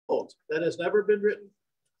colt that has never been ridden.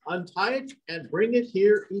 Untie it and bring it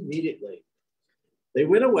here immediately. They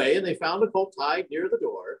went away and they found a colt tied near the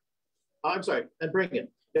door. And bring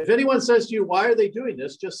it. If anyone says to you, why are they doing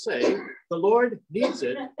this? Just say, the Lord needs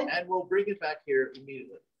it and will bring it back here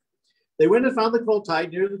immediately. They went and found the colt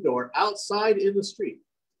tied near the door outside in the street.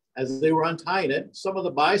 As they were untying it, some of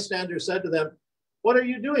the bystanders said to them, what are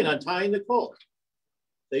you doing untying the colt?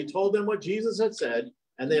 They told them what Jesus had said,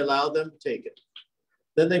 and they allowed them to take it.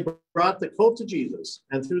 Then they brought the colt to Jesus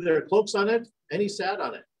and threw their cloaks on it, and he sat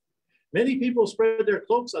on it. Many people spread their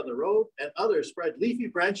cloaks on the road, and others spread leafy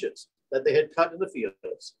branches that they had cut in the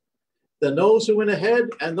fields. Then those who went ahead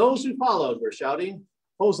and those who followed were shouting,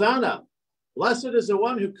 Hosanna! Blessed is the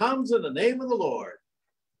one who comes in the name of the Lord.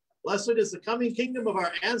 Blessed is the coming kingdom of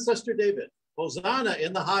our ancestor David. Hosanna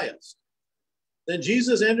in the highest. Then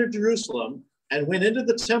Jesus entered Jerusalem and went into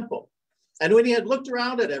the temple. And when he had looked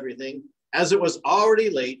around at everything, as it was already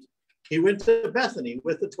late, he went to Bethany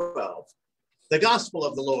with the 12. The gospel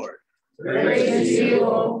of the Lord. Praise to you,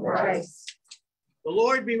 O Christ. The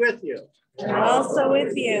Lord be with you. And also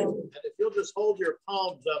with you. And if you'll just hold your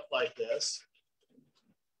palms up like this.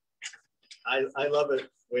 I love it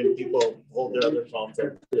when people hold their other palms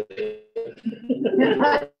up.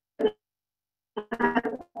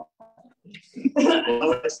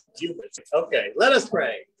 Okay, let us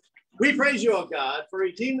pray. We praise you, O God, for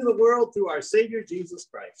redeeming the world through our Savior Jesus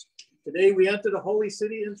Christ. Today we enter the holy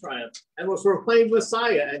city in triumph and was proclaimed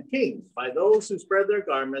Messiah and King by those who spread their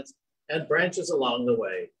garments and branches along the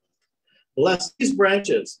way. Bless these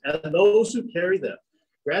branches and those who carry them.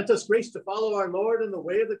 Grant us grace to follow our Lord in the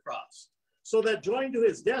way of the cross, so that joined to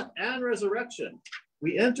his death and resurrection,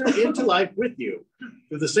 we enter into life with you.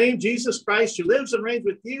 Through the same Jesus Christ who lives and reigns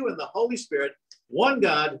with you in the Holy Spirit, one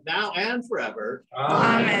God, now and forever.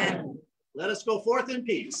 Amen. Let us go forth in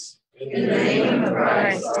peace. In the name of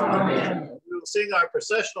Christ. Amen. We will sing our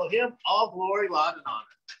processional hymn, All Glory, Laud, and Honor.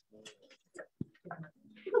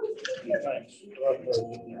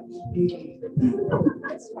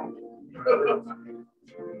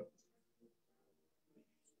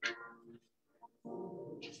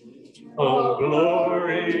 All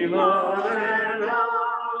glory, Lord, and honor.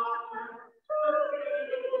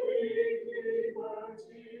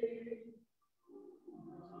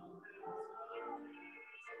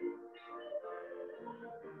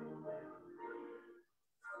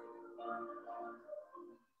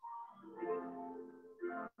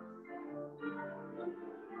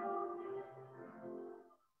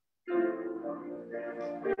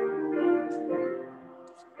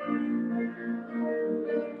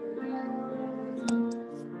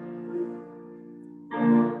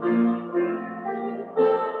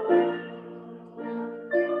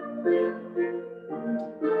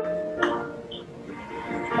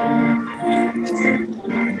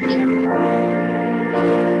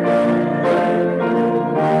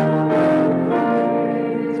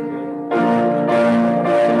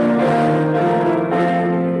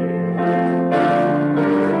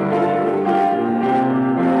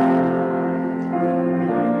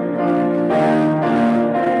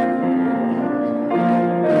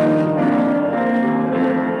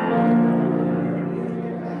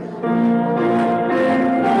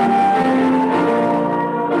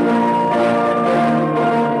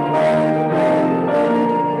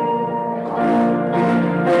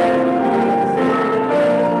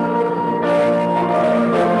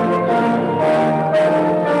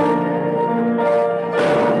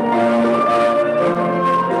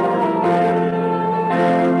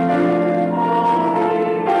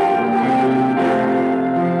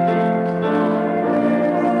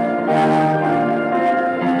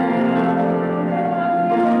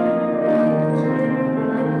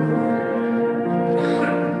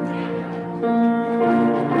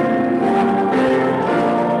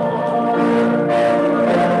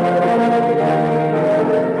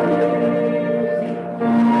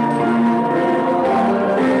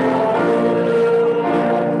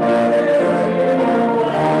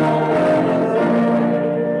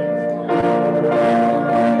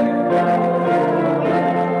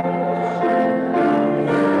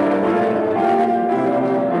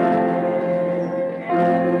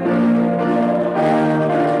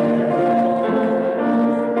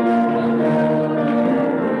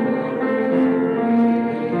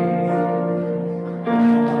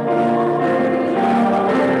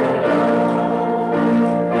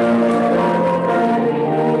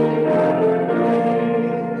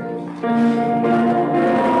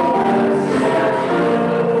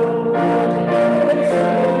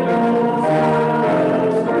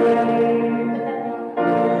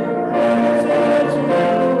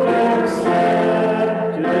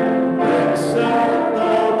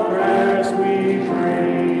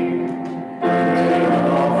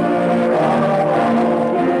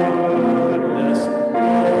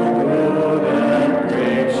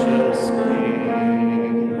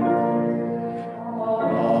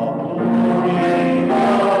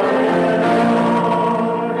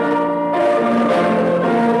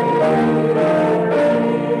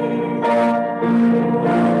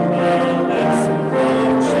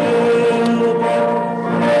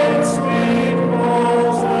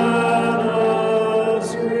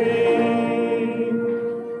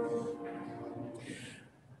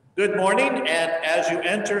 as you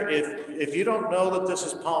enter, if you don't know that this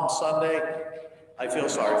is Palm Sunday, I feel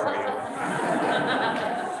sorry for you.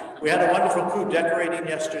 We had a wonderful crew decorating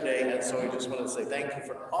yesterday, and so we just want to say thank you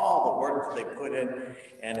for all the work that they put in,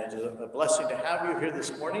 and it's a blessing to have you here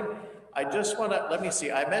this morning. I just want to, let me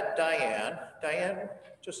see, I met Diane. Diane,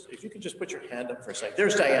 just if you could just put your hand up for a second.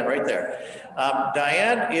 There's Diane right there.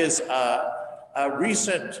 Diane is a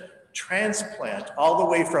recent transplant all the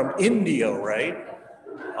way from India, right?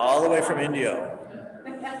 All the way from India.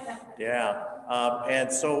 Yeah.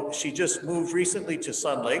 And so she just moved recently to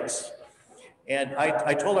Sun Lakes. And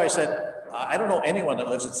I told her, I said, I don't know anyone that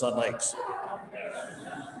lives in Sun Lakes.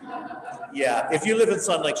 Yeah, if you live in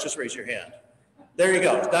Sun Lakes, just raise your hand. There you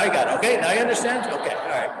go. Now you got it. Okay, now you understand? Okay, all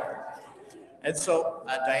right. And so,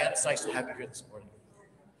 Diane, it's nice to have you here this morning.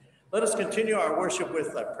 Let us continue our worship with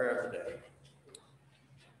a prayer of the day.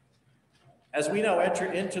 As we now enter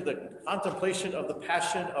into the contemplation of the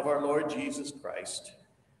passion of our Lord Jesus Christ,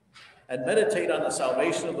 and meditate on the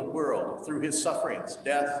salvation of the world through his sufferings,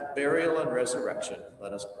 death, burial, and resurrection,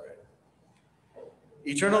 let us pray.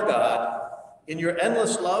 Eternal God, in your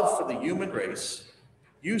endless love for the human race,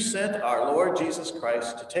 you sent our Lord Jesus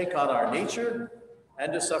Christ to take on our nature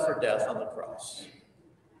and to suffer death on the cross.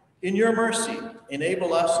 In your mercy,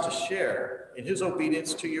 enable us to share in his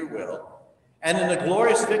obedience to your will and in the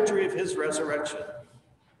glorious victory of his resurrection.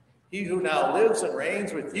 He who now lives and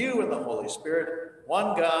reigns with you in the Holy Spirit,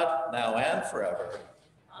 one God, now and forever.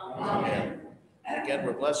 Amen. Again,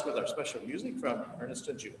 we're blessed with our special music from Ernest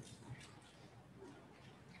and June.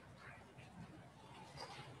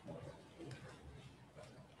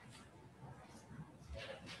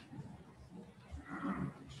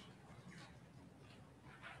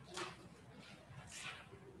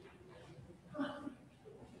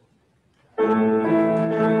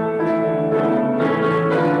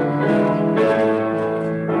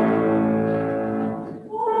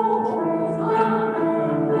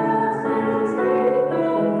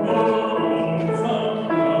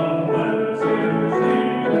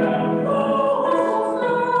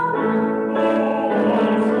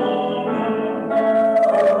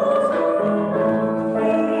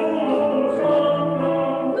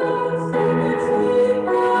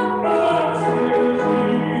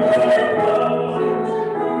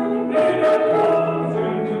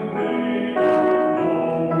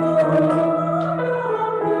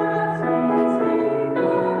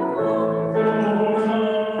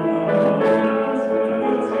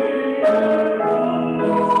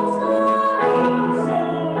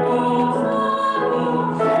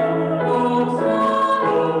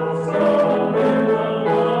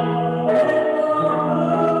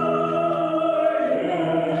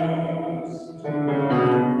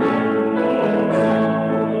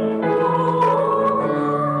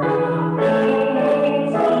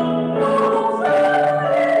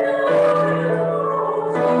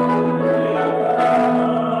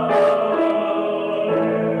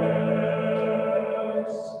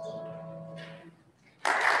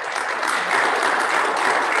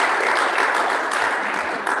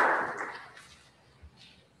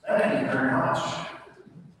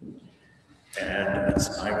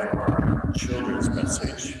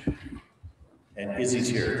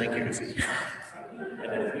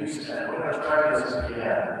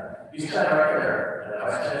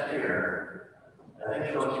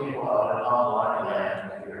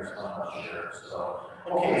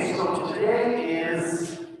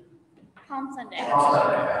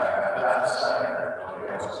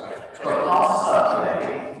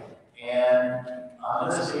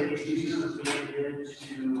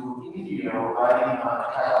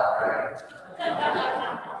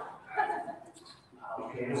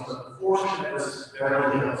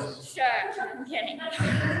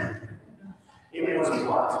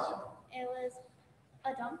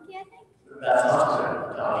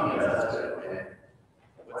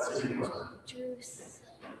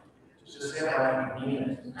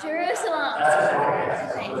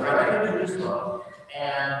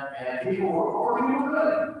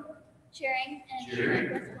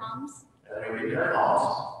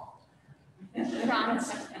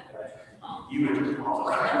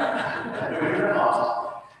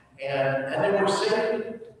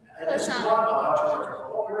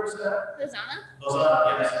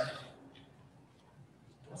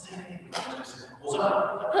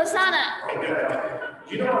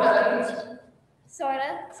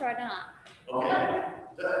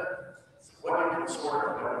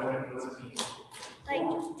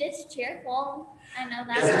 I know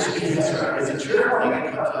that. Is it cheerful?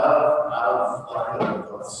 It comes out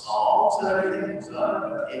of the Psalms and everything.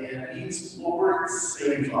 And it means, Lord,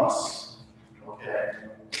 save us. Okay.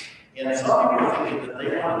 And some people are thinking that they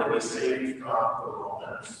wanted to be saved from the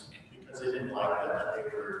Romans because they didn't like that they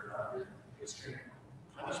were under extreme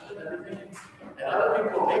punishment and everything. And other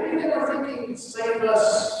people, maybe they were thinking, save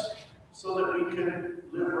us so that we could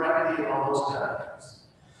live rightly and all those kind of things.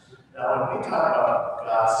 Now, when we talk about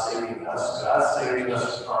God saving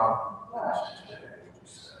us from what?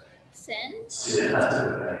 Sin. Sin, that's the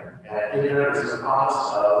thing. And there is a promise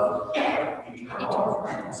of eternal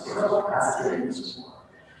life. So that's the thing.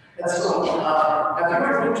 And so, have you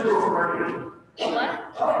ever been to a party? What?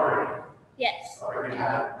 A party. Yes. Already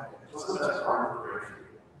had. What's the best part of the party for you?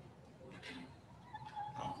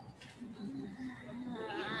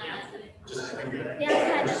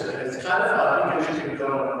 Yeah, kind of. It's kind of fun because you can go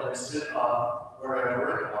and sit on wherever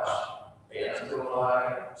and watch bands go by,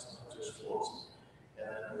 and sometimes there's floats, and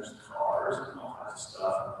then there's cars and all kinds of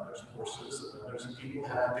stuff, and then there's horses, and then there's people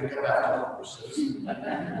having to pick up after the horses.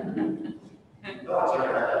 No, it's like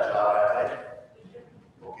that job I take.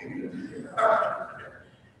 Okay, good.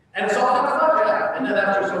 And it's all kind of fun, yeah. And then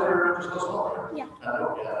after it's over, it just goes over. Yeah.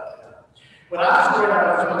 Yeah. When I was growing up, I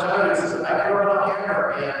was going to tell you, this is, I grew up on here,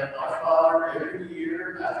 and my father, every year,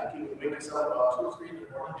 I think he would wake us up about 2 or 3 in the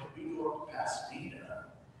morning, and we go up to Pasadena.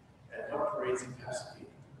 And what parade's in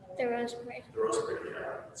Pasadena? The Rose Parade. The Rose Parade, yeah.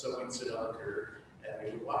 So we'd sit on the curb, and we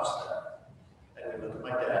would watch that. And we'd look at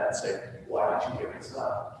my dad and say, why did you wake us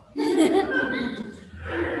up? The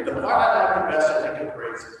part I like the best, I think, of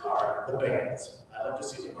parades are the bands. I love to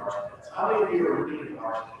see the marching bands. How many of you are really into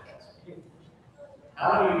marching bands? How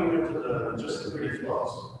many of you went to the just the pretty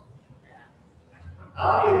flows?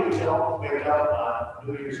 How many of you don't wake up on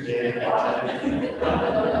New Year's Day and watch it? I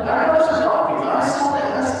know this is all because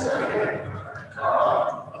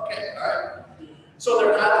okay, all right. So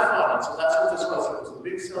they're kind of fun. So that's what this was. It was a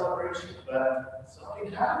big celebration, but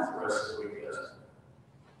something happened the rest of the week,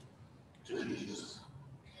 to Jesus.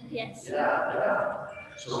 Yes. Yeah.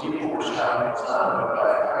 So people were shouting, it's not about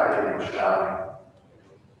fire, they were shouting.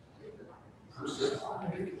 This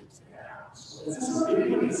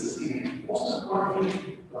is the most important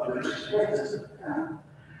thing of the Christian faith.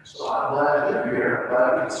 So I'm glad that you're here. I'm glad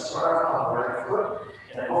we can start on the right foot.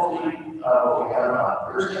 And hopefully, what we have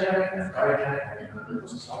on Thursday and Friday night, and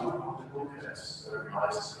there's some of the movements that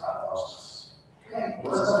reminds us God loves us. Okay,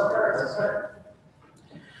 well, let's have a prayer. Let's pray.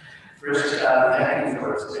 First, God, thank you for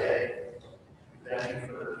this day. Thank you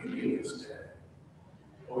for the beauty of this day.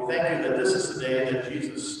 Well, we thank you that this is the day that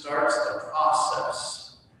Jesus starts the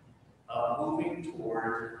process of moving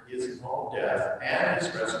toward his own death and his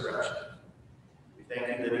resurrection. We thank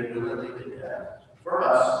you that he willingly did that for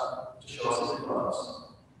us to show us that he loves us.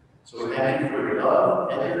 So we thank you for your love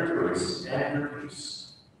and your grace and your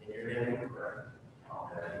peace. In your name we pray.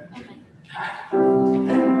 Amen.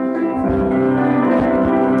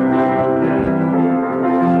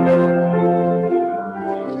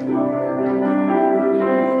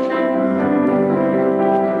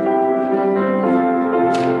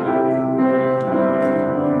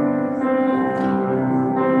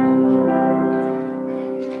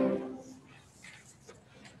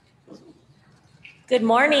 Good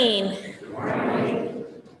morning. Good morning.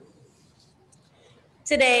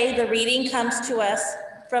 Today, the reading comes to us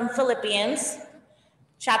from Philippians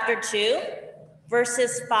chapter 2,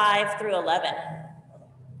 verses 5 through 11.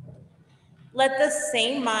 Let the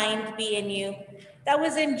same mind be in you that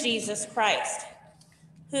was in Jesus Christ,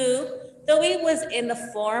 who, though he was in the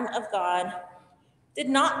form of God, did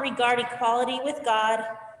not regard equality with God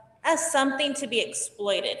as something to be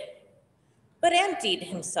exploited, but emptied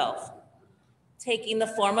himself, taking the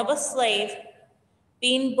form of a slave,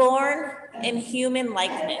 being born in human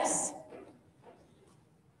likeness.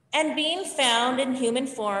 And being found in human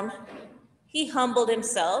form, he humbled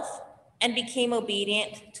himself and became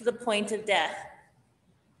obedient to the point of death,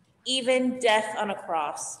 even death on a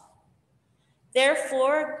cross.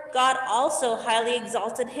 Therefore, God also highly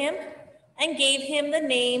exalted him and gave him the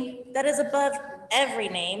name that is above every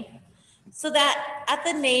name, so that at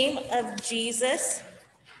the name of Jesus,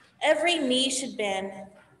 every knee should bend,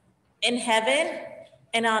 in heaven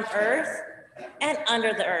and on earth and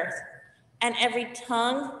under the earth, and every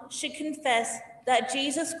tongue should confess that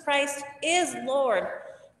Jesus Christ is Lord,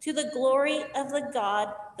 to the glory of the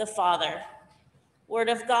God the Father. Word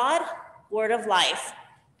of God, word of life.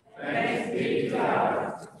 Thanks be to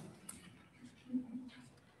God.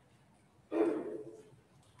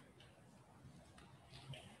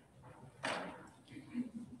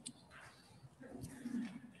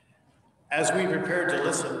 As we prepare to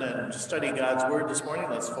listen and study God's word this morning,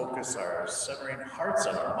 let's focus our centering hearts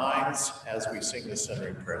and our minds as we sing the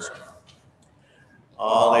centering prayer song.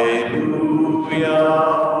 Alleluia,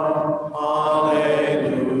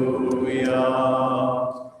 alleluia.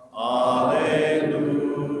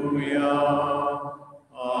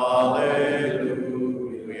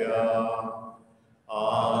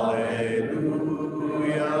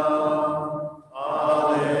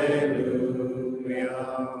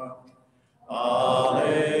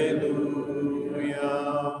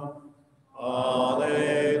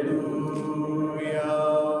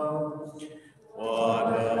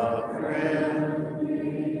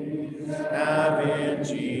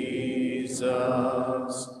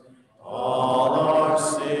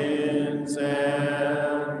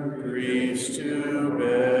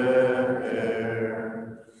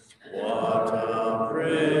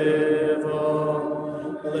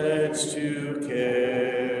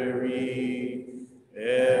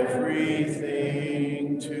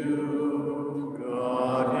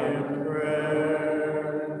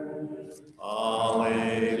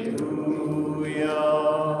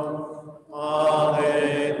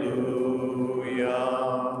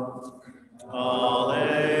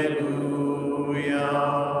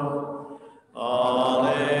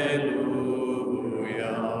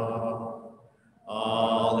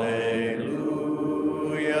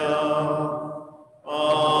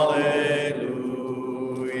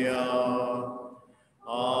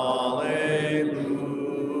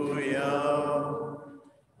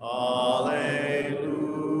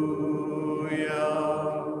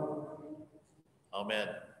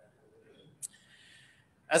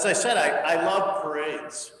 As I said, I love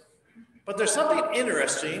parades, but there's something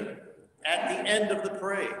interesting at the end of the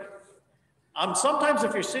parade. Sometimes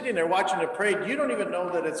if you're sitting there watching a parade, you don't even know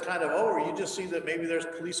that it's kind of over. You just see that maybe there's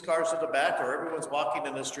police cars at the back or everyone's walking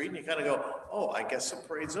in the street and you kind of go, oh, I guess the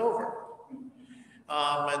parade's over.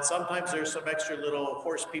 And sometimes there's some extra little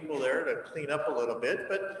horse people there to clean up a little bit,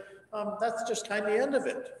 but that's just kind of the end of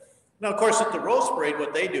it. Now, of course, at the Rose Parade,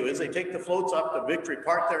 what they do is they take the floats up to Victory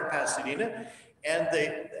Park there in Pasadena, and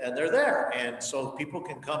they're there. And so people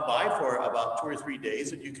can come by for about 2 or 3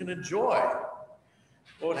 days and you can enjoy.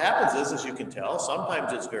 Well, what happens is, as you can tell,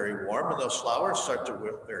 sometimes it's very warm and those flowers start to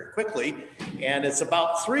wilt very quickly. And it's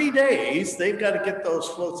about 3 days, they've got to get those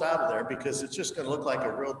floats out of there because it's just going to look like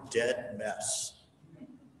a real dead mess.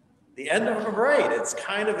 The end of a parade, it's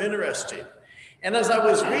kind of interesting. And as I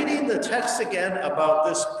was reading the text again about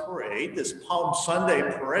this parade, this Palm Sunday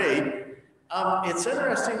parade, it's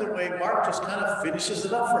interesting the way Mark just kind of finishes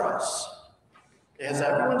it up for us. As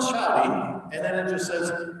everyone's shouting, and then it just says,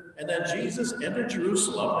 and then Jesus entered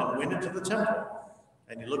Jerusalem and went into the temple.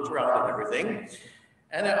 And he looked around and everything.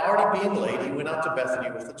 And it already being late, he went out to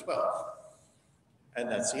Bethany with the 12. And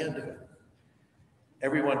that's the end of it.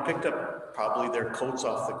 Everyone picked up probably their coats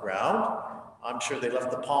off the ground. I'm sure they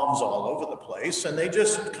left the palms all over the place, and they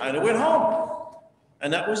just kind of went home.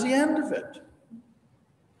 And that was the end of it.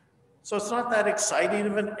 So it's not that exciting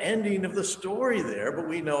of an ending of the story there, but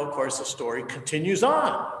we know, of course, the story continues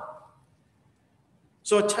on.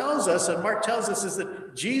 So it tells us, and Mark tells us, is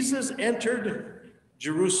that Jesus entered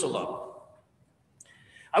Jerusalem.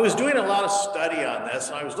 I was doing a lot of study on this,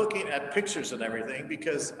 and I was looking at pictures and everything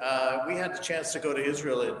because we had the chance to go to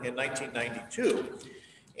Israel in 1992.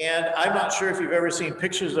 And I'm not sure if you've ever seen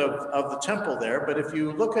pictures of the temple there, but if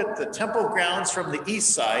you look at the temple grounds from the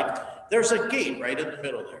east side, there's a gate right in the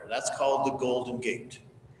middle there. That's called the Golden Gate.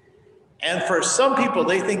 And for some people,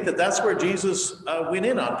 they think that that's where Jesus went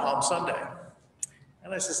in on Palm Sunday.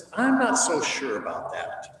 And I says, I'm not so sure about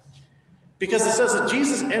that. Because it says that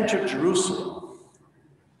Jesus entered Jerusalem.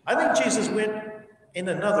 I think Jesus went in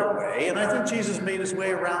another way, and I think Jesus made his way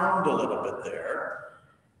around a little bit there.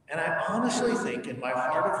 And I honestly think in my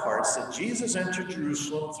heart of hearts that Jesus entered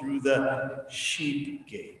Jerusalem through the sheep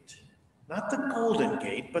gate. Not the Golden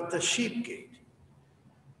Gate, but the sheep gate.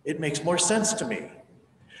 It makes more sense to me.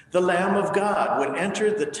 The Lamb of God would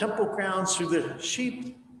enter the temple grounds through the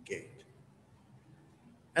sheep gate.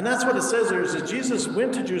 And that's what it says there, is that Jesus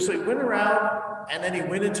went to Jerusalem, went around, and then he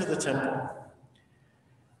went into the temple.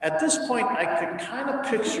 At this point, I could kind of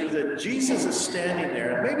picture that Jesus is standing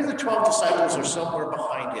there, and maybe the 12 disciples are somewhere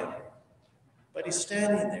behind him, but he's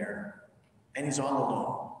standing there, and he's all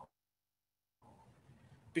alone.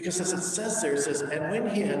 Because as it says there, it says, and when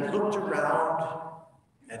he had looked around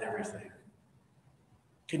and everything.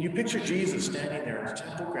 Can you picture Jesus standing there in the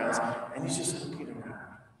temple grounds, and he's just looking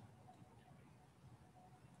around?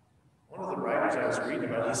 One of the writers I was reading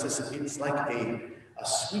about, he says it's like a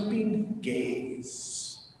sweeping gaze.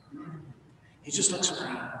 He just looks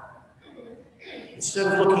around. Instead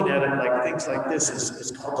of looking at it like things like this,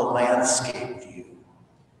 it's called the landscape view.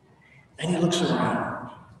 And he looks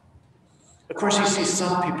around. Of course, he sees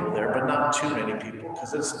some people there, but not too many people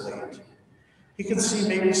because it's late. He can see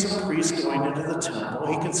maybe some priests going into the temple.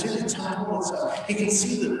 He can see the temple itself. He can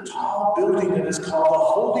see the tall building that is called the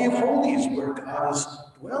Holy of Holies, where God is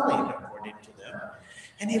dwelling, according to them.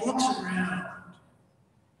 And he looks around,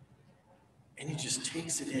 and he just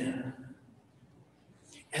takes it in.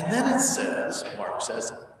 And then it says, Mark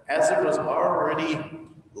says, as it was already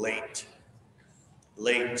late.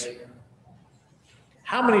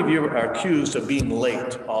 How many of you are accused of being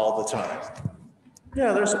late all the time?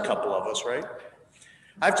 Yeah, there's a couple of us, right?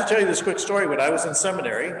 I have to tell you this quick story. When I was in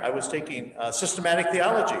seminary, I was taking systematic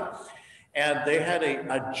theology. And they had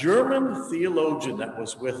a German theologian that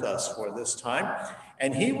was with us for this time.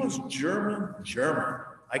 And he was German.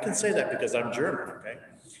 I can say that because I'm German, okay?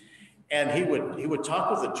 And he would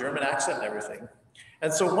talk with a German accent and everything.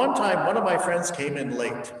 And so one time, one of my friends came in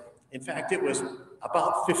late. In fact, it was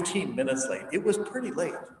about 15 minutes late. It was pretty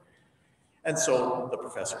late. And so the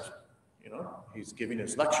professor, he's giving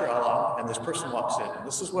his lecture along, and this person walks in. And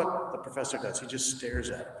this is what the professor does. He just stares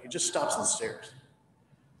at him. He just stops and stares.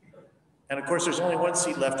 And of course, there's only one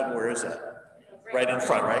seat left, and where is that? Right in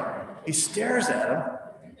front, right? He stares at him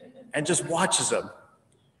and just watches him.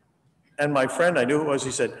 And my friend, I knew who it was,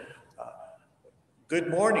 he said, good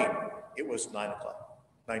morning. It was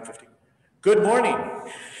 9:50. Good morning.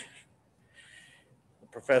 The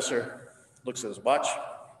professor looks at his watch.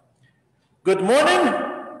 Good morning.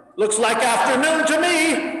 Looks like afternoon to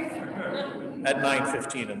me. At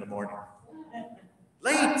 9:15 in the morning.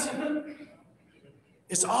 Late.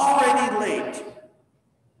 It's already late.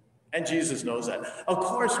 And Jesus knows that. Of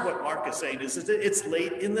course, what Mark is saying is that it's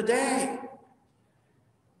late in the day.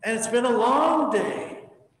 And it's been a long day.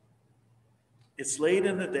 It's late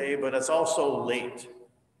in the day, but it's also late,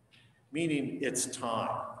 meaning it's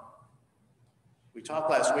time. We talked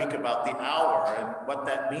last week about the hour and what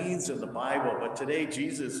that means in the Bible, but today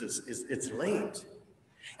Jesus it's late.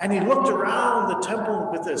 And he looked around the temple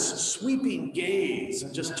with this sweeping gaze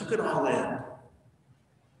and just took it all in.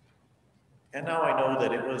 And now I know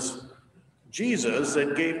that it was Jesus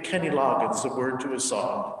that gave Kenny Loggins the word to his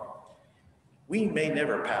song, "We may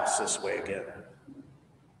never pass this way again."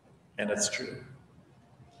 And it's true.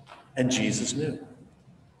 And Jesus knew.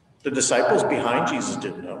 The disciples behind Jesus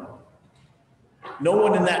didn't know. No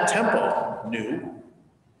one in that temple knew,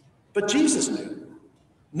 but Jesus knew.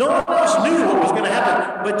 No one else knew what was going to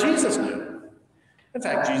happen, but Jesus knew. In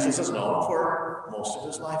fact, Jesus is known for most of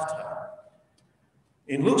his lifetime.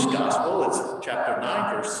 In Luke's gospel, it's chapter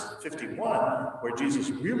 9, verse 51, where Jesus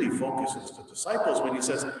really focuses the disciples when he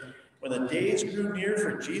says, when the days grew near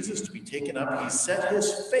for Jesus to be taken up, he set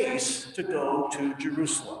his face to go to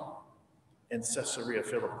Jerusalem and Caesarea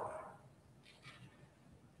Philippi.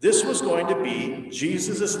 This was going to be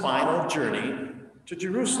Jesus' final journey to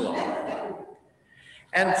Jerusalem.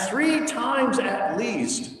 And 3 times at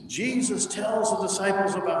least, Jesus tells the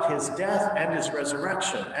disciples about his death and his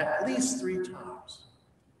resurrection, at least 3 times.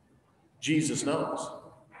 Jesus knows.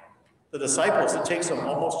 The disciples, it takes them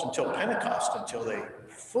almost until Pentecost until they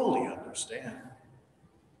fully understand.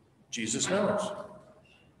 Jesus knows.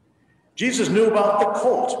 Jesus knew about the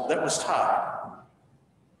colt that was tied.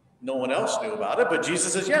 No one else knew about it, but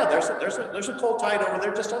Jesus says, yeah, there's a colt tied over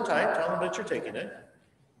there, just untie it, tell them that you're taking it.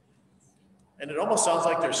 And it almost sounds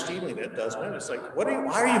like they're stealing it, doesn't it? It's like, why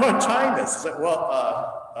are you untying this? It's like,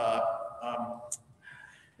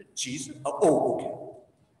 Jesus, okay.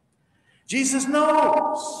 Jesus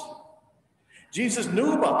knows. Jesus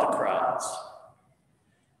knew about the crowds.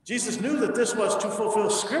 Jesus knew that this was to fulfill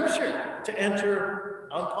Scripture, to enter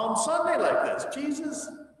on Palm Sunday like this. Jesus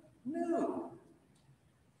knew.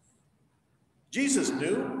 Jesus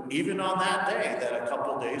knew, even on that day, that a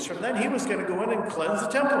couple days from then, he was going to go in and cleanse the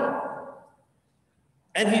temple.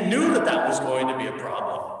 And he knew that that was going to be a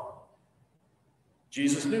problem.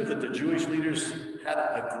 Jesus knew that the Jewish leaders had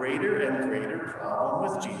a greater and greater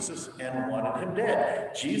problem with Jesus and wanted him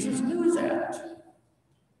dead. Jesus knew that.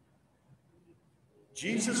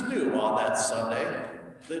 Jesus knew on that Sunday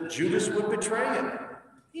that Judas would betray him.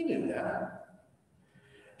 He knew that.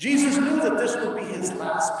 Jesus knew that this would be his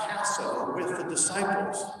last Passover with the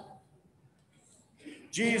disciples.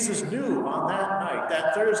 Jesus knew on that night,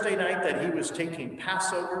 that Thursday night, that he was taking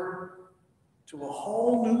Passover to a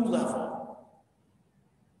whole new level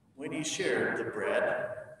when he shared the bread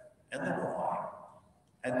and the wine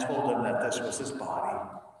and told them that this was his body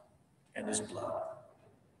and his blood.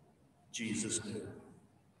 Jesus knew.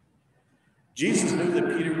 Jesus knew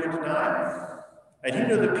that Peter would deny him. And he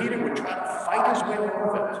knew that Peter would try to fight his way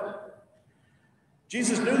out of it.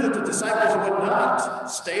 Jesus knew that the disciples would not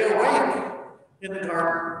stay awake in the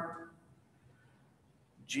garden.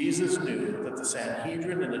 Jesus knew that the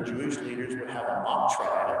Sanhedrin and the Jewish leaders would have a mock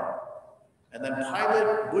trial And then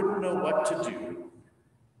Pilate wouldn't know what to do,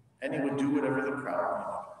 and he would do whatever the crowd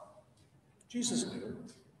wanted. Jesus knew.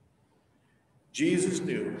 Jesus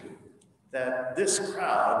knew that this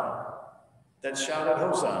crowd that shouted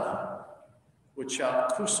Hosanna would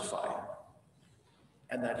shout crucify him,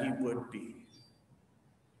 and that he would be.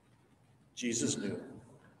 Jesus knew.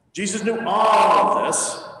 Jesus knew all of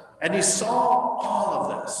this, and he saw all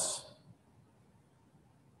of this.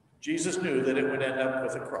 Jesus knew that it would end up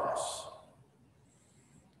with a cross.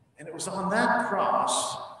 And it was on that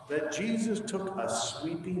cross that Jesus took a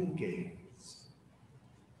sweeping gaze,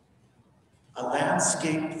 a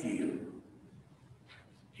landscape view.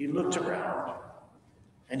 He looked around,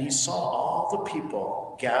 and he saw all the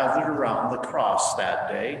people gathered around the cross that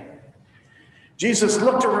day. Jesus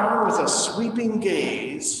looked around with a sweeping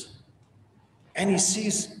gaze, and he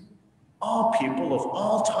sees all people of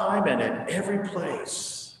all time and in every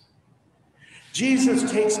place.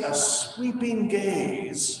 Jesus takes a sweeping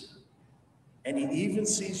gaze, and he even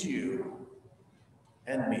sees you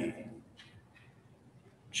and me.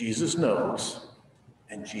 Jesus knows,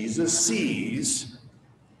 and Jesus sees,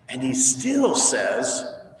 and he still says,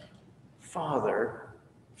 Father,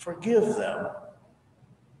 forgive them,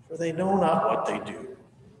 for they know not what they do.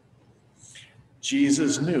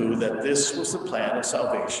 Jesus knew that this was the plan of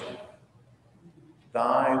salvation.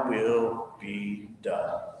 Thy will be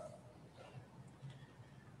done.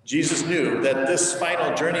 Jesus knew that this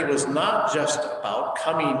final journey was not just about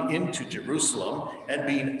coming into Jerusalem and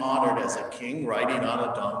being honored as a king, riding on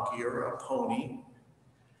a donkey or a pony,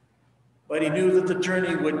 but he knew that the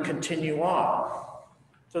journey would continue on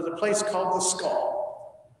to the place called the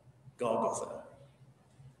Skull, Golgotha.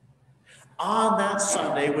 On that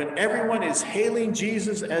Sunday, when everyone is hailing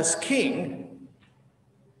Jesus as king,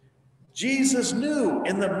 Jesus knew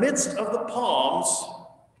in the midst of the palms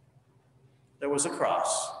there was a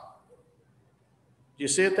cross. Do you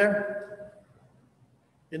see it there?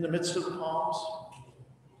 In the midst of the palms,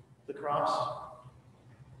 the cross.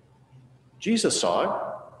 Jesus saw it.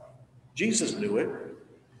 Jesus knew it.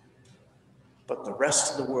 But the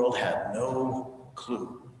rest of the world had no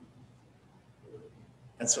clue.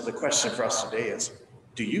 And so the question for us today is,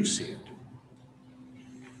 do you see it?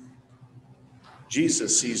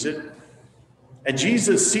 Jesus sees it. And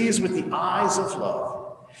Jesus sees with the eyes of love.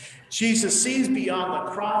 Jesus sees beyond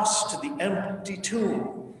the cross to the empty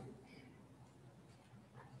tomb.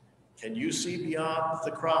 Can you see beyond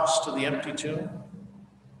the cross to the empty tomb?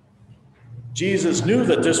 Jesus knew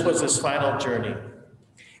that this was his final journey.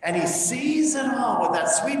 And he sees it all with that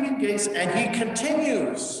sweeping gaze, and he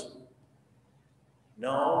continues.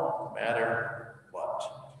 No matter what.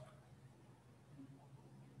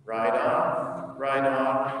 Ride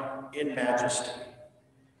on in majesty,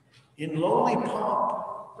 in lowly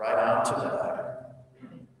pomp, ride on to die.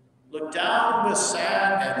 Look down with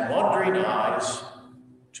sad and wondering eyes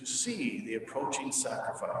to see the approaching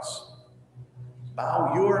sacrifice.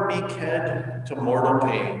 Bow your meek head to mortal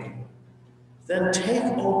pain. Then take,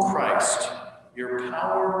 O Christ, your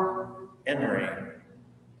power and reign.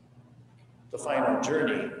 The final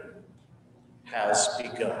journey has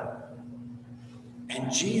begun. And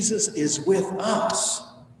Jesus is with us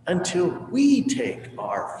until we take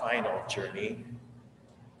our final journey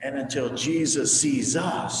and until Jesus sees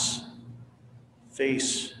us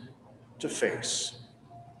face to face.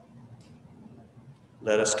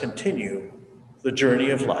 Let us continue the journey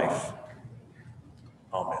of life.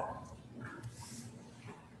 Amen.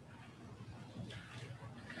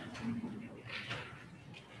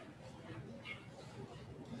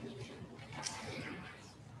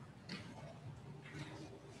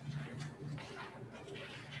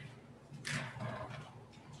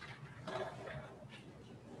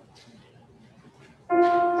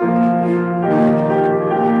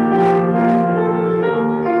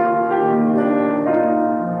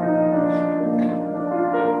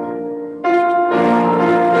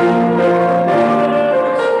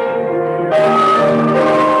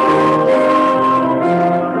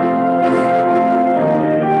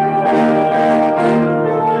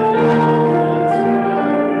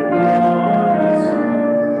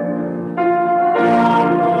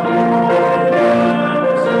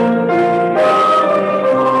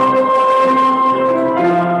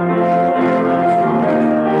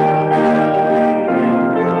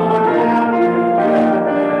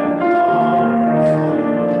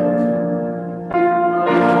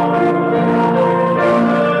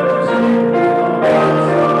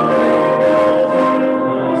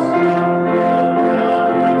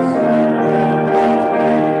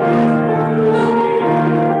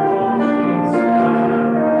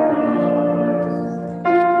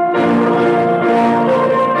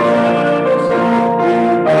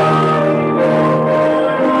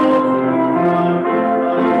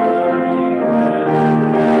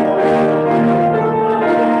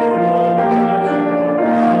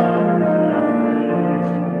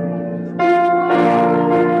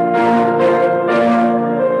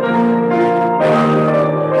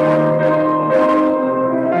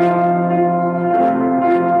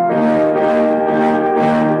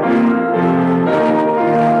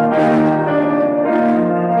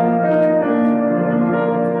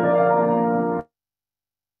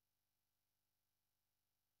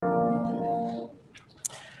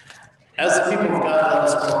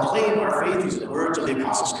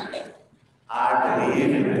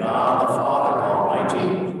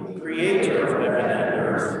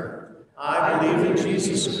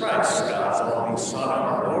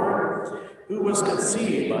 was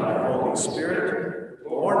conceived by the Holy Spirit,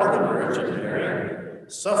 born of the Virgin Mary,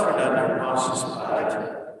 suffered under Pontius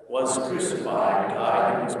Pilate, was crucified,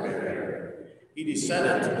 died, and was buried. He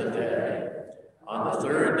descended to the dead. On the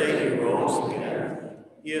third day he rose again.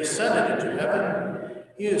 He ascended into heaven.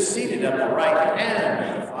 He is seated at the right hand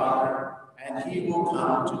of the Father, and he will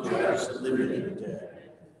come to judge the living and the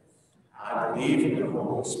dead. I believe in the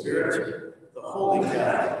Holy Spirit, the Holy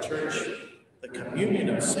Catholic Church, the communion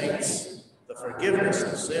of saints, the forgiveness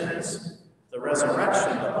of sins, the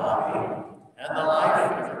resurrection of the body, and the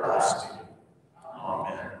life everlasting.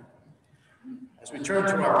 Amen. As we turn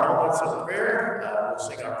to our moments of prayer, we'll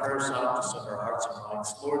sing our prayer song to send our hearts and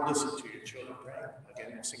minds. Lord, listen to your children praying.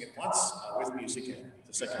 Again, we'll sing it once with music and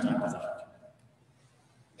the second time without.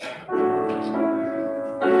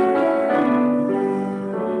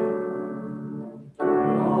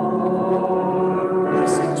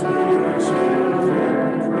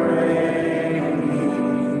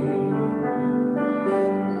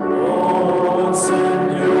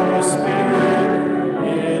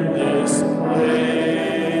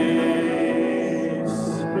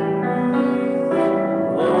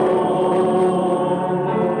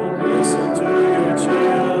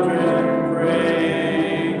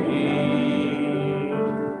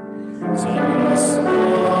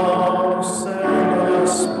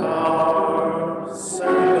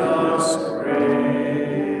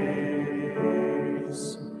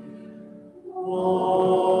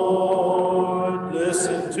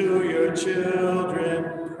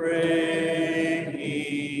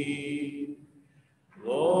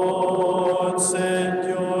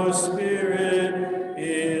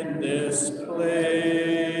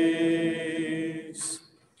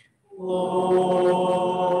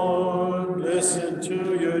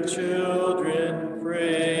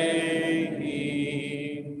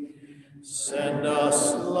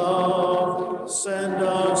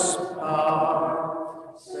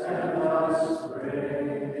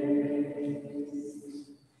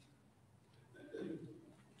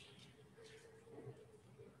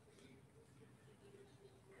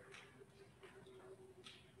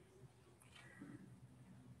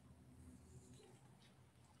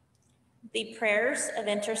 The prayers of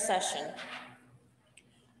intercession.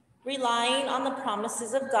 Relying on the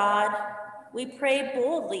promises of God, we pray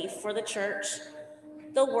boldly for the church,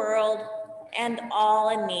 the world, and all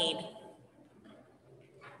in need.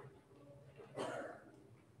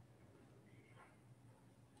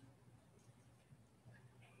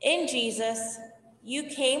 In Jesus, you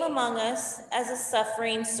came among us as a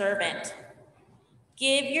suffering servant.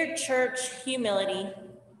 Give your church humility.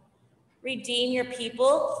 Redeem your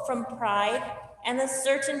people from pride and the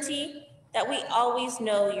certainty that we always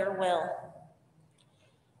know your will.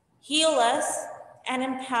 Heal us and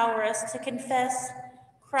empower us to confess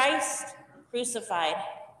Christ crucified.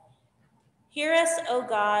 Hear us, O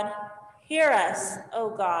God. Hear us,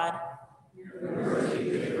 O God.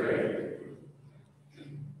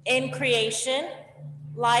 In creation,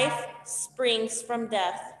 life springs from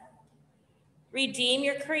death. Redeem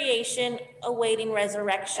your creation, awaiting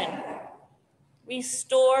resurrection.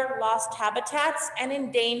 Restore lost habitats and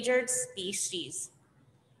endangered species.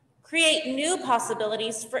 Create new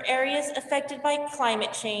possibilities for areas affected by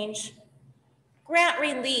climate change. Grant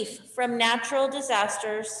relief from natural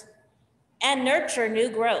disasters and nurture new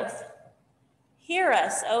growth. Hear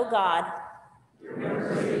us, O God.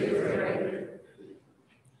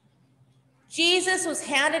 Jesus was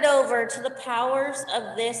handed over to the powers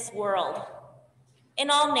of this world. In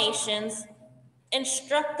all nations,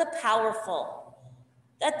 instruct the powerful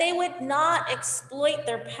that they would not exploit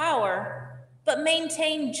their power, but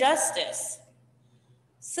maintain justice.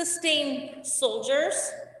 Sustain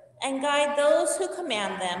soldiers and guide those who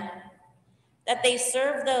command them, that they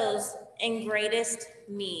serve those in greatest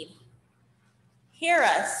need. Hear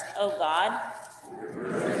us, O God.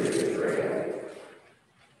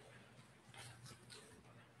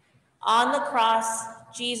 On the cross,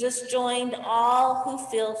 Jesus joined all who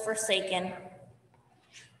feel forsaken.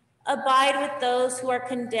 Abide with those who are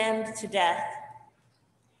condemned to death.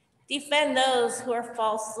 Defend those who are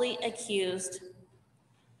falsely accused.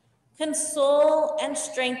 Console and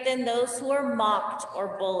strengthen those who are mocked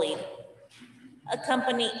or bullied.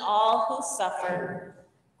 Accompany all who suffer.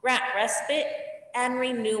 Grant respite and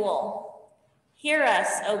renewal. Hear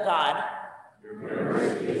us, O God.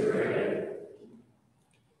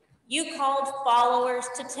 You called followers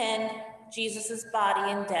to tend Jesus'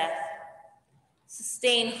 body in death.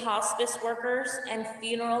 Sustain hospice workers and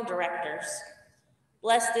funeral directors.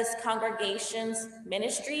 Bless this congregation's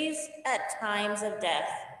ministries at times of death.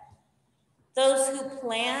 Those who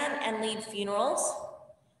plan and lead funerals,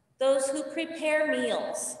 those who prepare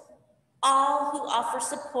meals, all who offer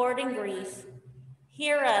support in grief.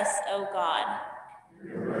 Hear us, O God.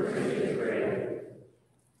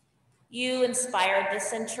 You inspired the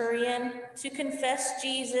centurion to confess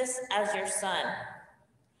Jesus as your son.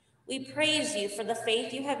 We praise you for the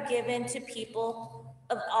faith you have given to people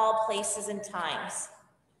of all places and times.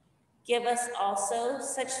 Give us also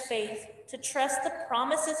such faith to trust the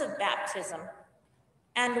promises of baptism,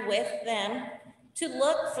 and with them to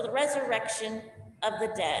look for the resurrection of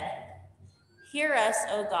the dead. Hear us,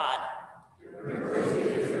 O God.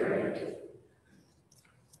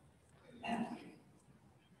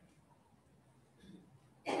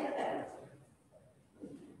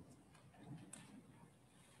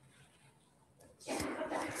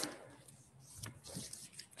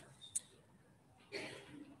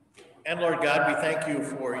 And Lord God, we thank you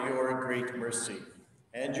for your great mercy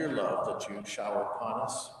and your love that you shower upon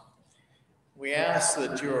us. We ask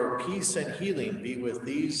that your peace and healing be with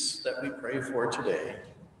these that we pray for today: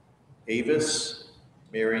 Avis,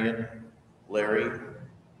 Marion, Larry,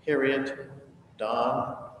 Harriet,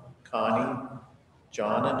 Don, Connie,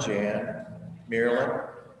 John and Jan, Marilyn,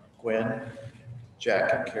 Gwen,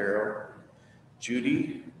 Jack and Carol,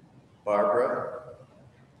 Judy, Barbara,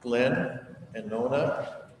 Glenn and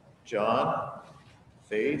Nona, John,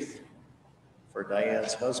 Faith, for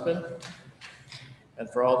Diane's husband, and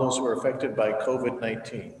for all those who are affected by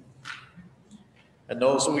COVID-19, and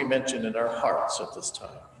those that we mention in our hearts at this time.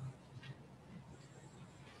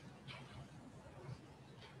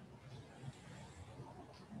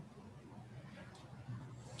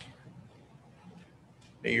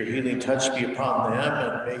 May your healing touch be upon them,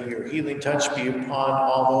 and may your healing touch be upon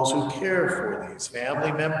all those who care for these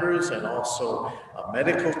family members, and also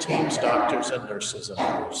medical teams, doctors and nurses and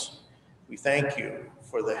others. We thank you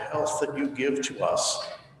for the health that you give to us,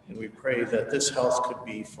 and we pray that this health could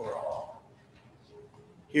be for all.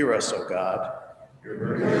 Hear us, O God.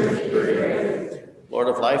 Lord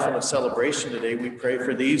of life and of celebration, today we pray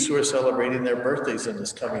for these who are celebrating their birthdays in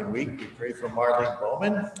this coming week. We pray for Marlene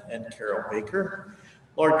Bowman and Carol Baker.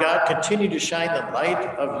 Lord God, continue to shine the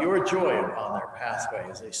light of your joy upon their pathway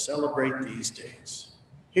as they celebrate these days.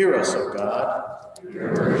 Hear us, O God.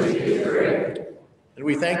 And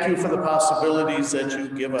we thank you for the possibilities that you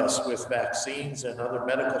give us with vaccines and other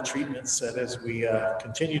medical treatments, that as we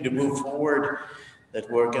continue to move forward, that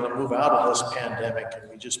we're going to move out of this pandemic. And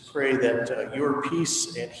we just pray that your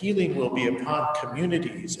peace and healing will be upon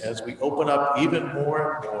communities as we open up even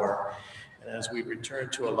more and more, and as we return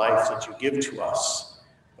to a life that you give to us.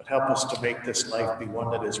 But help us to make this life be one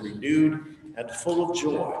that is renewed and full of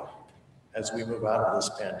joy as we move out of this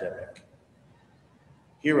pandemic.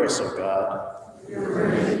 Hear us, O God.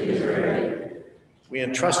 We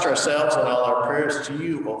entrust ourselves and all our prayers to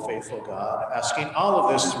you, O faithful God, asking all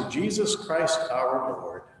of this through Jesus Christ our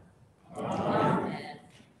Lord. Amen.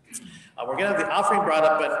 We're going to have the offering brought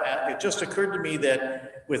up, but it just occurred to me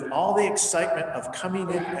that with all the excitement of coming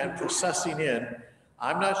in and processing in,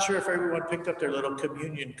 I'm not sure if everyone picked up their little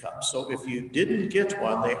communion cup. So if you didn't get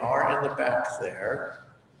one, they are in the back there.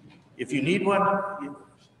 If you need one,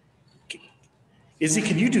 Izzy,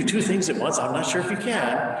 can you do two things at once? I'm not sure if you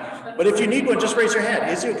can, but if you need one, just raise your hand.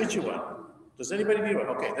 Izzy will get you one. Does anybody need one?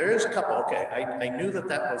 Okay, there is a couple. Okay, I knew that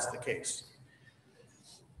that was the case.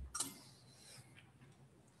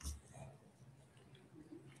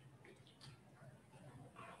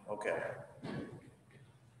 Okay.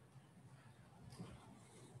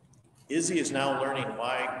 Izzy is now learning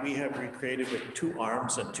why we have recreated with 2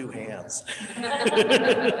 arms and 2 hands.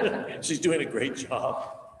 She's doing a great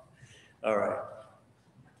job. All right.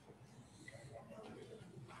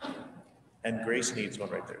 And Grace needs one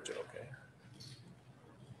right there too, okay.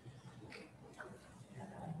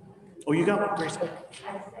 Oh, you got one, Grace?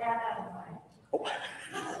 Oh.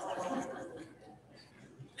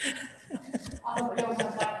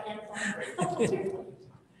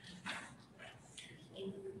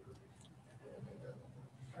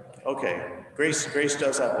 Okay, Grace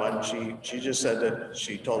does have one. She just said that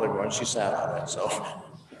she told everyone she sat on it, so.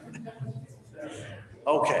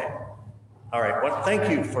 Okay, all right, well, thank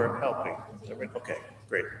you for helping. Okay,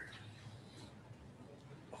 great.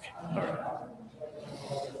 Okay, all right.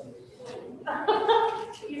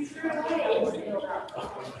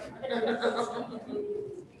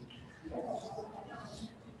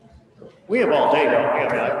 We have all day, don't we? I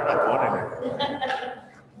mean, I'm not going anywhere.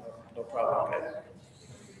 No problem, okay.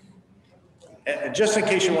 And just in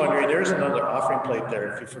case you're wondering, there's another offering plate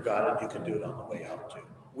there. If you forgot it, you can do it on the way out too.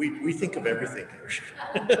 We think of everything here.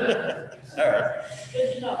 All right.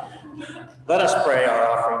 Let us pray our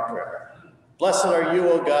offering prayer. Blessed are you,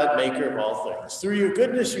 O God, maker of all things. Through your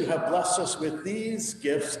goodness, you have blessed us with these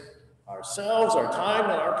gifts, ourselves, our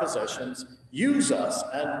time, and our possessions. Use us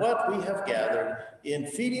and what we have gathered in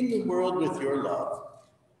feeding the world with your love.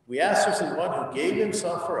 We ask this in one who gave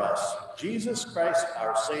himself for us, Jesus Christ,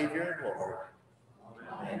 our Savior and Lord.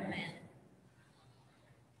 Amen.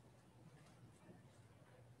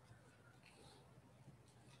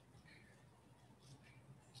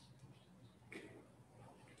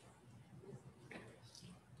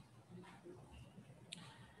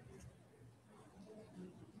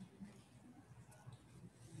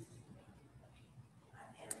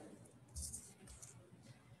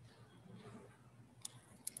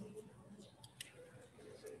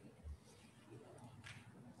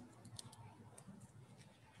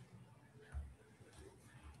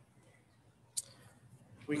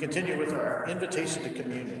 We continue with our invitation to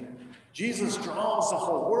communion. Jesus draws the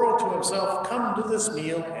whole world to himself. Come to this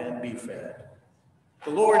meal and be fed.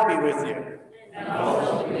 The Lord be with you. And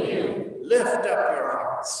also with you. Lift up your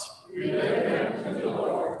hearts. We lift them to the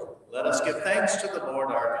Lord. Let us give thanks to the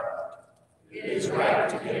Lord our God. It is right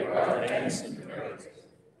to give our thanks and praise.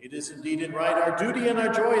 It is indeed and right, our duty and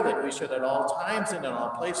our joy, that we should at all times and in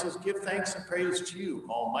all places give thanks and praise to you,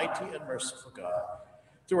 almighty and merciful God,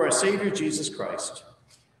 through our Savior Jesus Christ.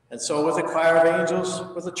 And so with the choir of angels,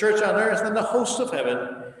 with the church on earth and the hosts of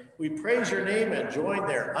heaven, we praise your name and join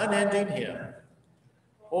their unending hymn.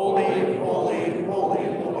 Holy, holy, holy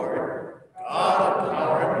Lord, God of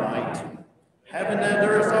power and might, heaven and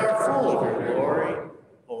earth are full of your glory.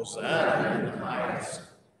 Hosanna in the highest.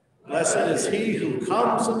 Blessed is he who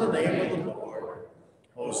comes in the name of the Lord.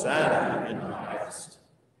 Hosanna in the highest.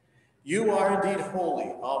 You are indeed holy,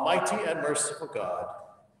 almighty and merciful God.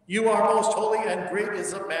 You are most holy, and great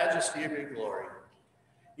is the majesty of your glory.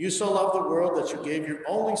 You so loved the world that you gave your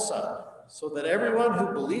only Son, so that everyone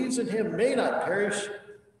who believes in him may not perish,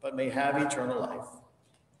 but may have eternal life.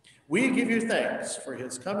 We give you thanks for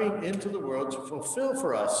his coming into the world to fulfill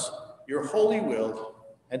for us your holy will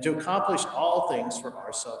and to accomplish all things for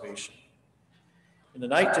our salvation. In the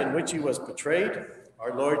night in which he was betrayed,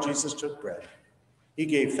 our Lord Jesus took bread. He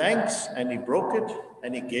gave thanks, and he broke it,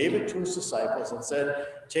 and he gave it to his disciples and said,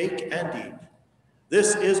 "Take and eat.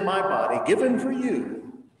 This is my body given for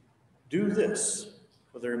you. Do this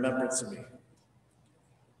for the remembrance of me."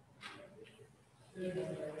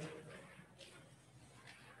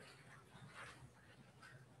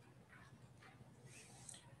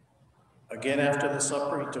 Again, after the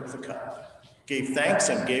supper, he took the cup, gave thanks,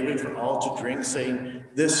 and gave it for all to drink, saying,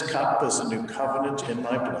 "This cup is a new covenant in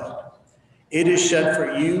my blood. It is shed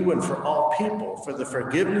for you and for all people for the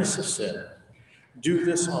forgiveness of sin. Do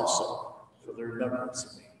this also for the remembrance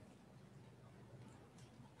of me."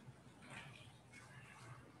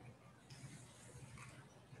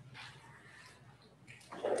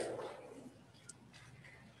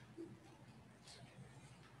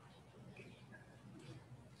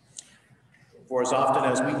 For as often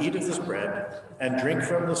as we eat of this bread and drink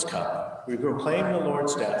from this cup, we proclaim the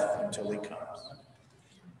Lord's death until he comes.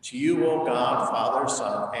 To you, O God, Father,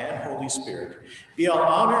 Son, and Holy Spirit, be all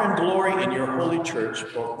honor and glory in your holy church,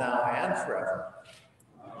 both now and forever.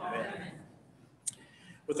 Amen.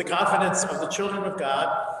 With the confidence of the children of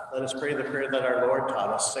God, let us pray the prayer that our Lord taught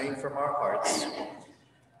us, saying from our hearts,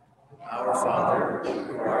 "Our Father,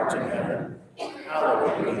 who art in heaven,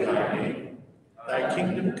 hallowed be thy name. Thy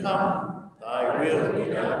kingdom come, thy will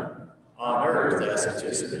be done, on earth as it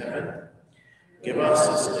is in heaven. Give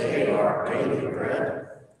us this day our daily bread,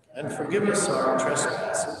 and forgive us our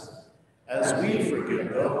trespasses, as we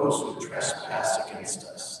forgive those who trespass against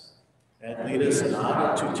us. And lead us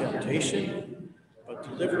not into temptation, but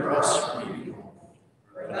deliver us from evil.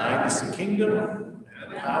 For thine is the kingdom,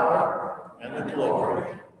 and the power, and the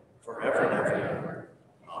glory, forever and ever.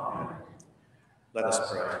 Amen. Let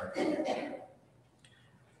us pray.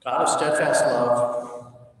 God of steadfast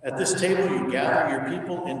love, at this table you gather your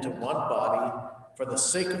people into one body for the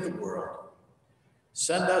sake of the world.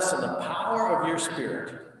 Send us in the power of your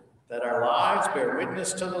Spirit, that our lives bear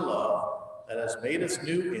witness to the love that has made us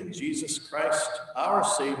new in Jesus Christ, our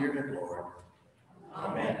Savior and Lord.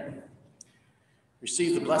 Amen.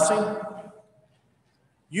 Receive the blessing.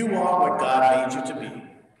 You are what God made you to be,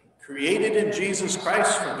 created in Jesus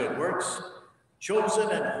Christ for good works, chosen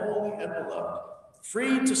and holy and beloved,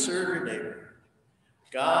 free to serve your neighbor.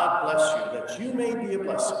 God bless you, that you may be a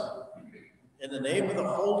blessing. In the name of the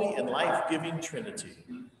holy and life-giving Trinity.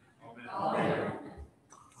 Amen.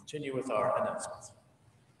 Continue with our announcements.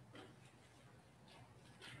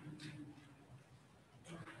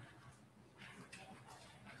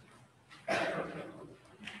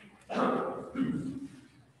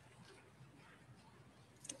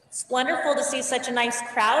 It's wonderful to see such a nice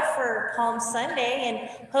crowd for Palm Sunday,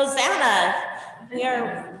 and Hosanna. We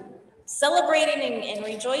are celebrating and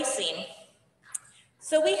rejoicing.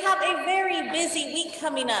 So we have a very busy week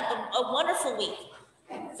coming up, a wonderful week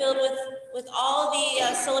filled with all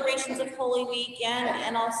the celebrations of Holy Week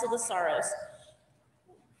and also the sorrows.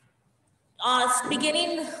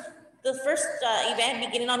 Beginning the first event,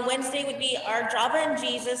 beginning on Wednesday, would be our Java and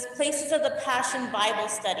Jesus Places of the Passion Bible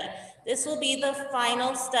Study. This will be the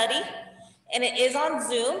final study, and it is on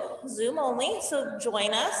Zoom only, so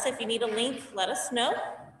join us. If you need a link, let us know.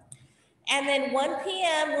 And then 1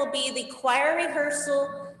 p.m. will be the choir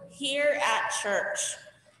rehearsal here at church.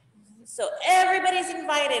 So everybody's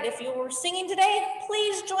invited. If you were singing today,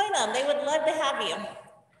 please join them. They would love to have you.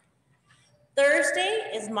 Thursday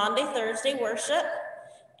is Maundy Thursday worship,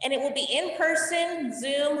 and it will be in person,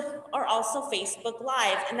 Zoom, or also Facebook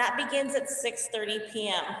Live, and that begins at 6:30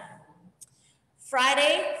 p.m.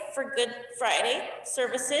 Friday, for Good Friday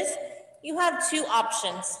services, you have two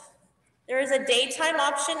options. There is a daytime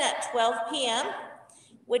option at 12 p.m.,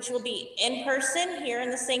 which will be in person here in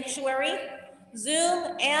the sanctuary,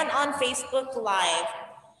 Zoom, and on Facebook Live.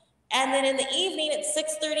 And then in the evening at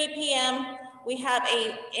 6:30 p.m., we have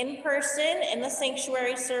a in-person in the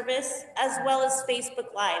sanctuary service as well as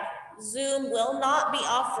Facebook Live. Zoom will not be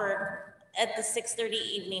offered at the 6:30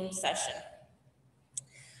 evening session.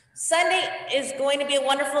 Sunday is going to be a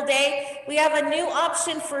wonderful day. We have a new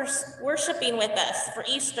option for worshiping with us for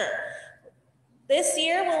Easter. This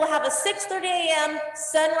year, we will have a 6:30 a.m.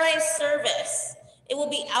 sunrise service. It will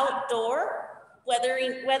be outdoor,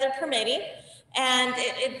 weather permitting, and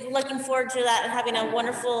looking forward to that and having a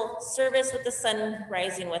wonderful service with the sun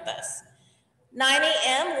rising with us. 9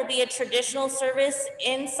 a.m. will be a traditional service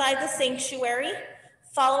inside the sanctuary,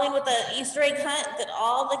 following with the Easter egg hunt that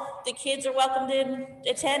all the kids are welcome to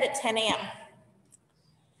attend at 10 a.m.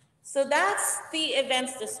 So that's the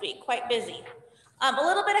events this week, quite busy. A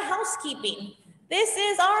little bit of housekeeping. This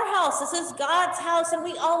is our house, this is God's house, and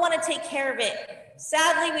we all want to take care of it.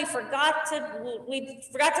 Sadly, we forgot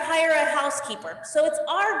to hire a housekeeper. So it's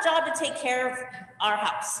our job to take care of our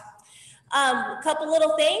house. A couple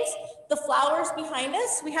little things, the flowers behind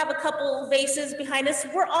us, we have a couple vases behind us.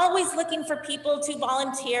 We're always looking for people to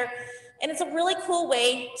volunteer, and it's a really cool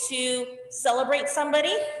way to celebrate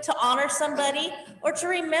somebody, to honor somebody, or to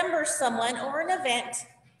remember someone or an event,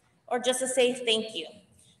 or just to say thank you.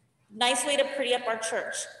 Nice way to pretty up our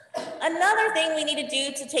church. Another thing we need to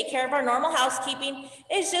do to take care of our normal housekeeping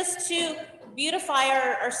is just to beautify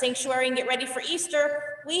our sanctuary and get ready for Easter.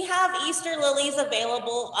 We have Easter lilies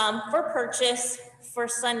available for purchase for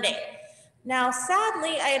Sunday. Now,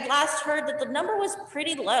 sadly, I had last heard that the number was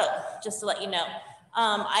pretty low, just to let you know.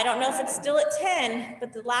 I don't know if it's still at 10,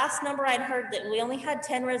 but the last number I'd heard that we only had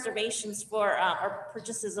 10 reservations for our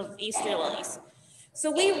purchases of Easter lilies. So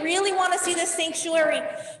we really want to see this sanctuary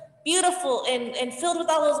beautiful and filled with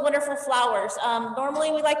all those wonderful flowers.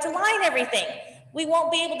 Normally we like to line everything. We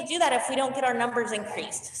won't be able to do that if we don't get our numbers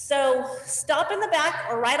increased. So stop in the back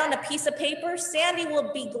or write on a piece of paper. Sandy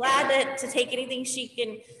will be glad to take anything she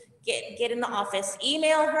can get in the office.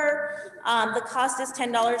 Email her. The cost is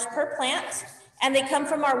 $10 per plant. And they come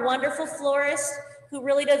from our wonderful florist who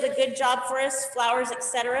really does a good job for us, flowers,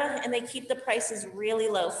 etc. And they keep the prices really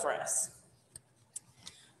low for us.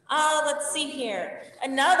 Let's see here.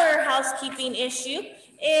 Another housekeeping issue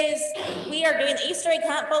is we are doing the Easter egg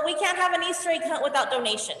hunt, but we can't have an Easter egg hunt without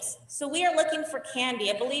donations. So we are looking for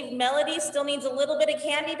candy. I believe Melody still needs a little bit of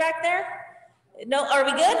candy back there. No, are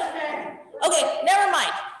we good? Okay, never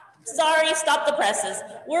mind. Sorry, stop the presses.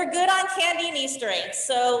 We're good on candy and Easter eggs,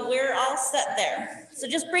 so we're all set there. So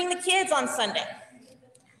just bring the kids on Sunday.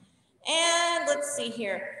 And let's see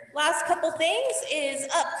here. Last couple things is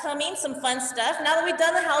upcoming, some fun stuff. Now that we've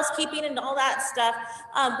done the housekeeping and all that stuff,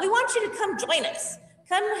 we want you to come join us.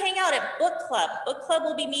 Come hang out at Book Club. Book Club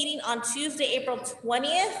will be meeting on Tuesday, April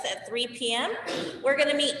 20th at 3 p.m. We're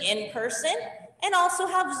gonna meet in person and also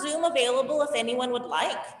have Zoom available if anyone would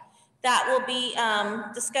like. That will be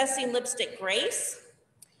discussing lipstick grace.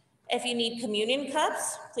 If you need communion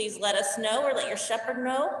cups, please let us know or let your shepherd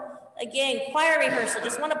know. Again, choir rehearsal,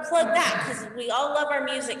 just want to plug that because we all love our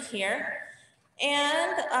music here.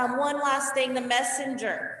 And one last thing, the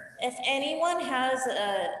messenger. If anyone has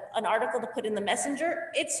an article to put in the messenger,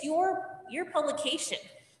 it's your publication.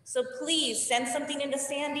 So please send something into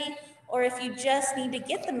Sandy, or if you just need to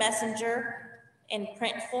get the messenger in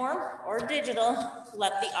print form or digital,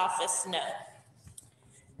 let the office know.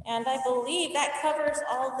 And I believe that covers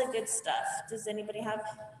all the good stuff. Does anybody have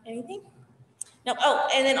anything? No. Oh,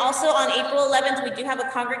 and then also on April 11th, we do have a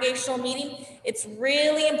congregational meeting. It's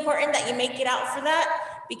really important that you make it out for that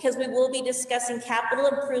because we will be discussing capital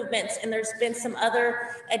improvements, and there's been some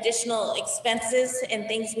other additional expenses and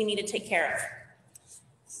things we need to take care of.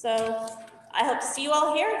 So I hope to see you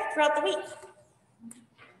all here throughout the week.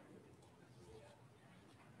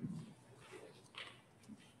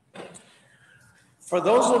 For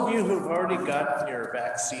those of you who've already gotten your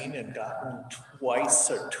vaccine and gotten twice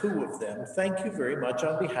or 2 of them, thank you very much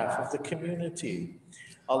on behalf of the community.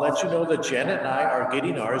 I'll let you know that Janet and I are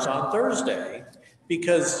getting ours on Thursday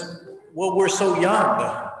because, well, we're so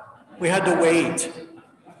young. We had to wait.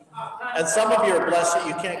 And some of you are blessed that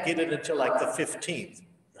you can't get it until like the 15th.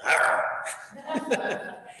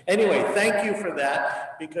 Anyway, thank you for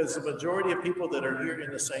that, because the majority of people that are here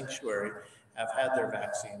in the sanctuary have had their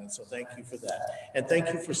vaccine, and so thank you for that. And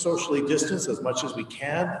thank you for socially distance as much as we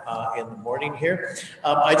can in the morning here.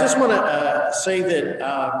 I just want to say that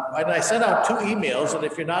and I sent out 2 emails, and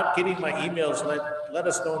if you're not getting my emails, let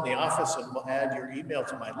us know in the office and we'll add your email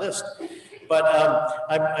to my list. But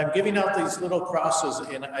I'm giving out these little crosses,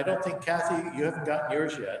 and I don't think, Kathy, you haven't gotten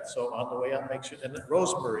yours yet, so on the way out, make sure. And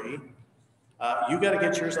Rosemary, you got to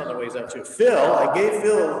get yours on the ways out too. Phil, I gave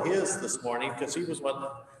Phil his this morning because he was one.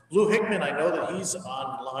 Blue Hickman, I know that he's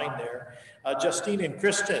online there. Justine and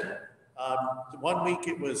Kristen, 1 week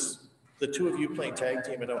it was the 2 of you playing tag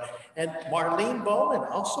team. And Marlene Bowman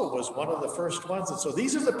also was one of the first ones. And so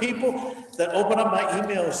these are the people that open up my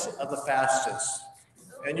emails the fastest.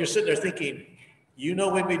 And you're sitting there thinking, you know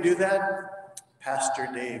when we do that? Pastor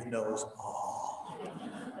Dave knows all.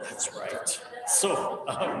 That's right. So,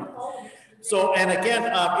 and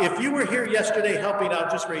again, if you were here yesterday helping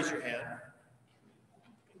out, just raise your hand.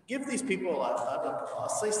 Give these people a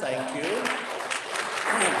applause. Say thank you.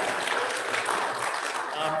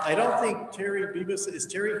 I don't think Terry Bibas, is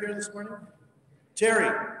Terry here this morning?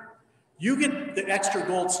 Terry, you get the extra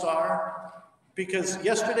gold star because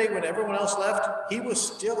yesterday when everyone else left, he was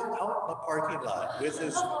still out in the parking lot with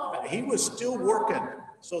he was still working.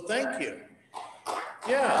 So thank you.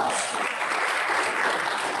 Yeah.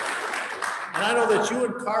 And I know that you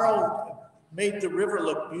and Carl made the river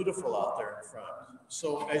look beautiful out there in front.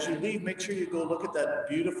 So as you leave, make sure you go look at that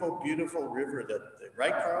beautiful, beautiful river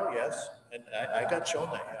right, Carl? Yes. And I got shown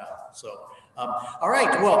that, yeah. So, all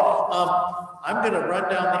right, well, I'm going to run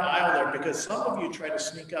down the aisle there because some of you try to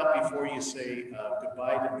sneak out before you say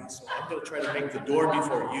goodbye to me. So I'm going to try to make the door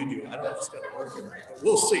before you do. I don't know if it's going to work or not, but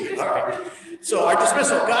we'll see. All right. So our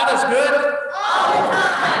dismissal, God is good. All the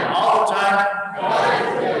time. All the time. God is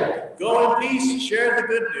good. Go in peace, share the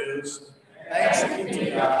good news. Thanks be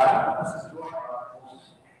to God.